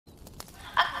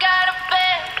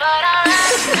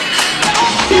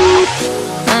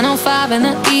9:05 in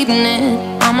the evening,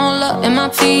 I'm all up in my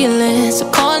feelings. So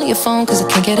calling your phone cause I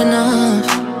can't get enough.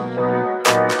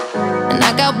 And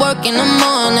I got work in the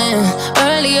morning,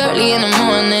 early in the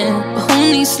morning. But who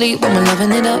needs sleep when we're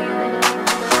loving it up?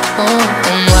 Oh,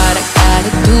 and what I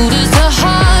gotta do this the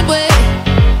hard way.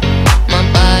 My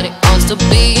body wants to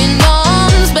be in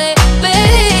arms, baby.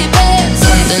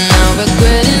 Something I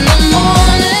regret in the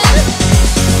morning,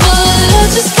 but I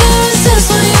just can't resist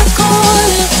when you're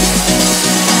calling.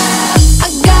 I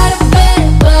got a bed,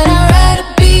 but I'd rather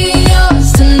be yours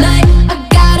tonight. I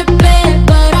got a bed,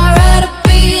 but I'd rather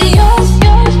be yours.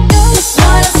 That's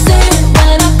what I said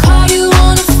when I call you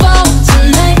on the phone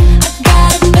tonight. I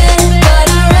got a bed, but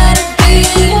I'd rather be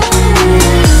yours.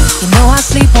 You know I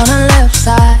sleep on the left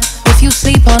side. If you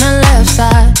sleep on the left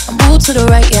side, I move to the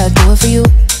right, yeah, I do it for you.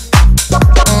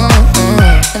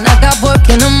 And I got work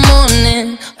in the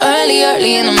morning, early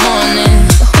in the morning.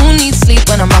 But who needs sleep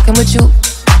when I'm rocking with you?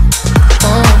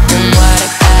 And what I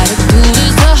gotta do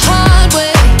this the hard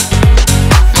way.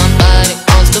 My body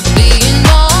wants to be in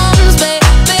arms,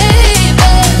 baby.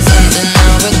 Something I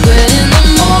regret in the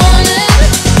morning,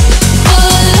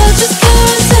 but I just can't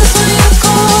resist when you're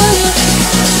calling.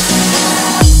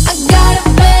 I got a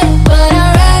bed, but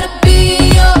I'd rather be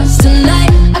yours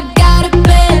tonight. I got a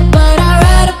bed, but I'd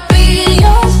rather be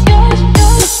yours.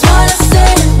 That's what I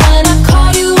said when I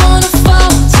call you on the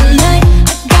phone tonight.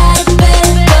 I got a bed,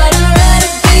 but I'd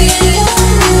rather be yours.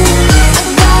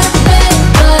 I got a bed,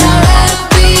 but I'd rather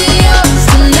be yours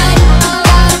tonight. I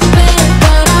got a bed,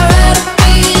 but I'd rather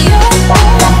be yours.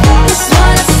 That's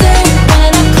what I said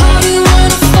when I call you on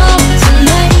the phone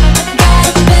tonight. I got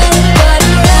a bed, but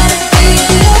I'd rather be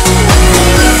yours.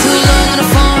 Too long on the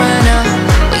phone right now.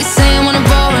 What you saying wanna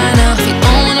roll right now? If you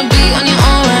don't wanna be on your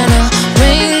own right now,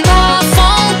 ring my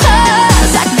phone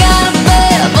cause I got a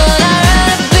bed, but I'd rather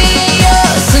be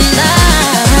yours tonight.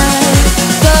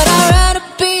 But I'd rather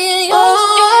be yours.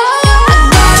 I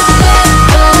got a bed, but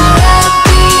I'd rather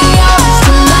be yours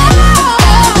tonight. I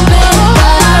got a bed, but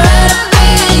I'd rather be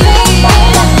yours.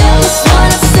 That's what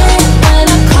I said when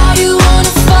I call you on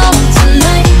the phone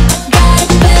tonight. I got a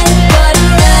bed, but I'd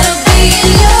rather be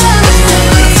yours.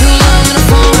 Too long on the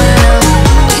phone right now. What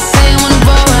you saying wanna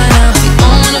roll right now? If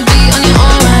you don't wanna be on your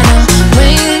own right now,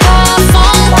 ring my phone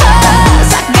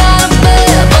cause I got a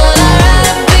bed, but I'd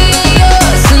rather be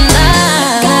yours tonight.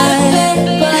 Got a bed,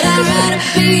 but I'd rather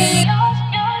be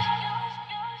yours.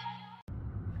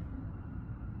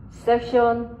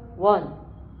 Section 1.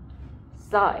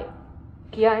 Side,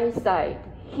 behind side,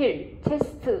 heel,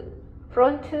 chest,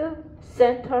 front,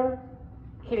 center,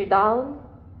 heel down,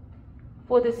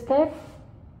 forward step,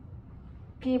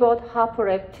 pivot half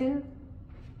left,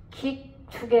 kick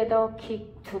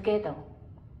together,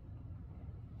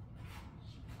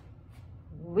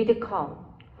 with count 1,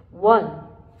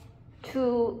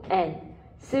 2 and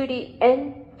 3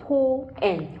 and 4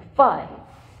 and 5,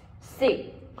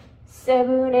 6,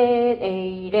 7 and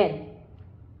 8 and.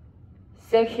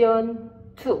 Section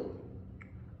 2.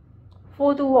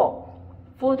 Forward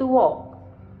walk,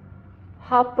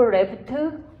 half left,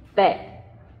 back,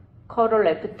 quarter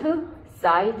left, side,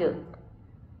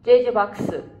 jazz box,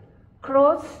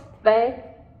 cross,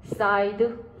 back,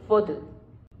 side, forward,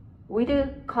 with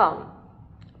count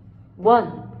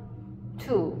 1,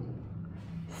 2,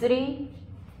 3,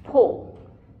 4,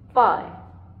 5,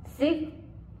 6,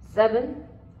 7,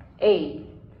 8.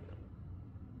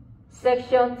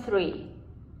 Section 3.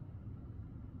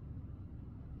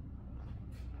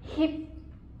 Hip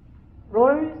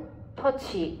roll touch,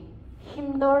 hip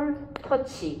roll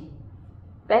touch,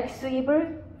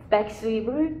 back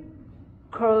swivel,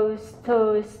 cross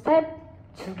toe step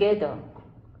together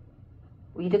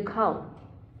with count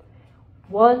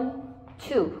 1,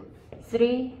 2,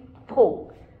 3,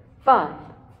 4, 5,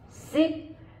 6,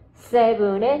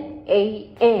 7 and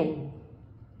 8 and.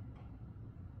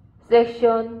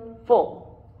 Section 4.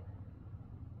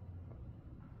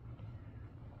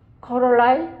 Quarter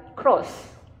right cross,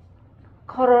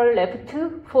 quarter left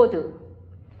forward,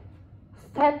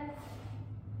 step,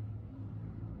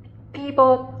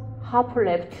 pivot half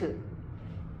left,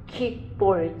 kick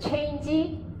ball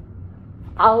change,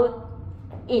 out,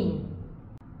 in,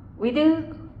 with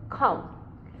count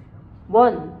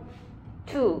 1,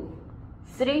 2,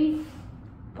 3,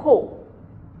 4,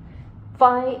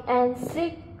 5 and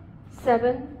 6,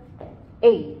 7,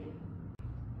 8.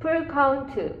 Full count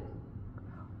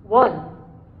 1,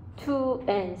 2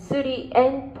 and 3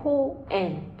 and 4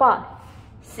 and 5,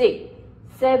 6,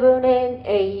 7 and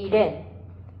 8 and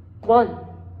 1,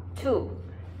 2,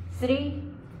 3,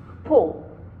 4,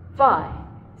 5,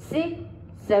 6,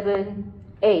 7,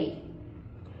 8.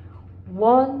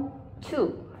 1,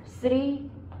 2, 3,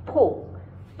 4,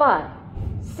 5,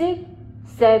 6,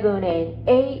 7, and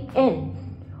 8, and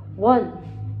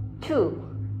 1,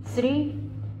 2, 3,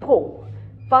 4,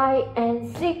 5,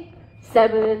 and 6,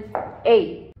 7,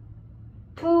 8.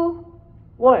 2,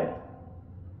 1.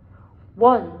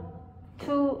 1,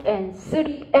 2, and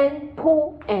 3, and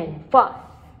 4, and 5,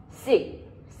 6,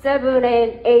 7,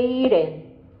 and 8, and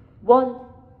 1,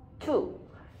 2,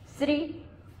 3,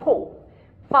 4,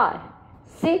 5,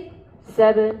 6,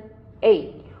 7,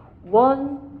 8.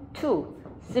 1, 2,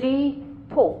 3,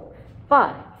 4,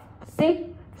 5, 6,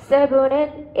 7,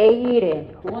 and 8,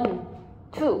 and 1,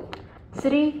 2,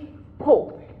 3,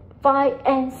 4, 5,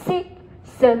 and 6,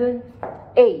 7,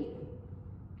 8.